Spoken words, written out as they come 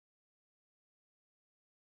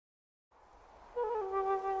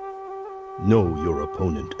Know your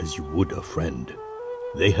opponent as you would a friend.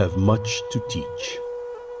 They have much to teach.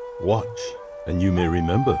 Watch, and you may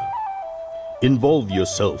remember. Involve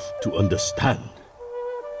yourself to understand.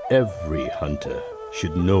 Every hunter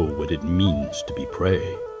should know what it means to be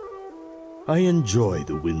prey. I enjoy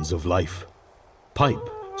the winds of life. Pipe,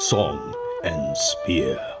 song, and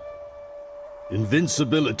spear.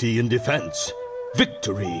 Invincibility in defense.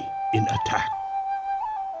 Victory in attack.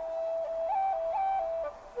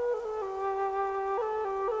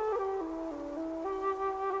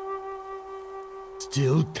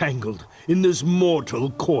 Still tangled in this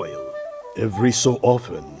mortal coil. Every so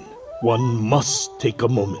often, one must take a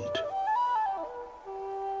moment.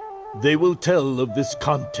 They will tell of this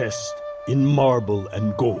contest in marble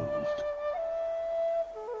and gold.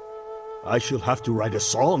 I shall have to write a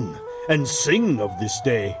song and sing of this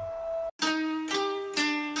day.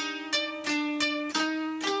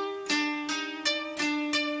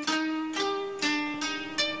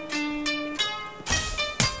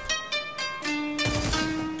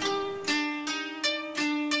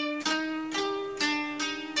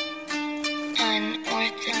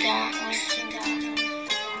 UNRTHDX.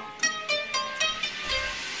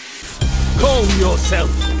 Calm yourself!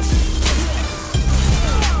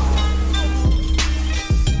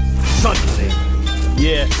 Suddenly,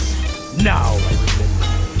 yes, now I remember.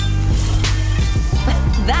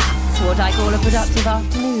 That's what I call a productive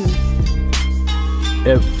afternoon.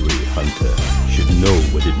 Every hunter should know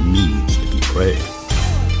what it means to be prey.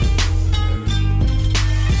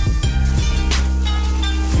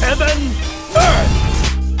 Heaven, earth!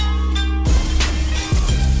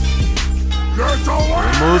 Get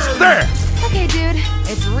away! Almost there! Okay, dude,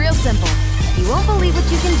 it's real simple. You won't believe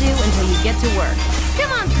what you can do until you get to work.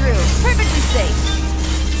 Come on through, perfectly safe.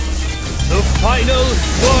 The final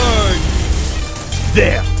word!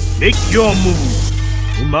 There, make your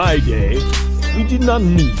move. In my day, we did not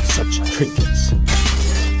need such trinkets.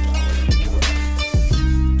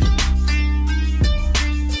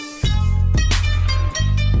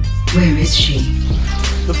 Where is she?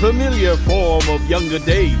 The familiar form of younger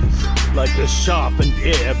days, like the sharpened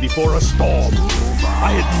air before a storm.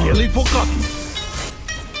 I had nearly forgotten.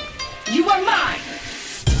 You are mine!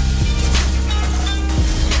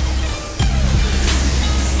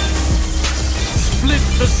 Split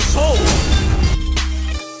the soul!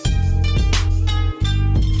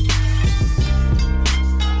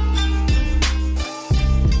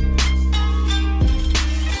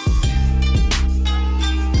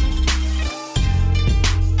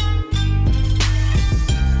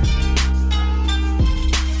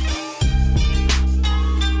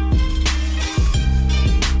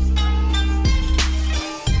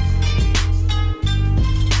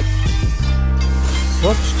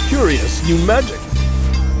 Such curious new magic.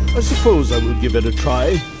 I suppose I will give it a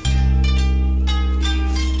try.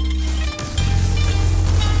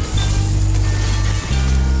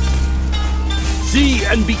 See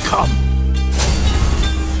and become.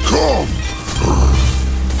 Come!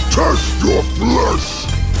 Test your flesh!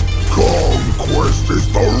 Conquest is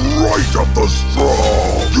the right of the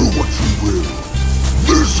strong! Do what you will.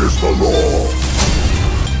 This is the law!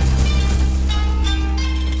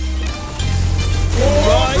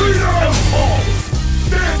 Rise and fall!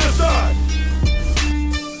 Stand aside!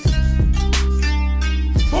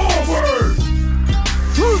 Forward!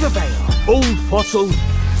 Through the veil! Old fossil,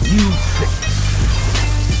 new trick.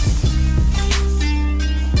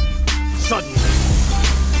 Suddenly,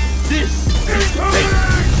 this is fate!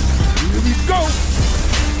 Here we go!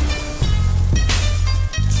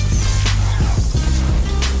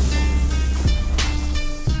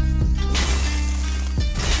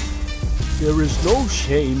 There is no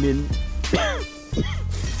shame in...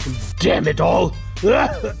 Damn it all!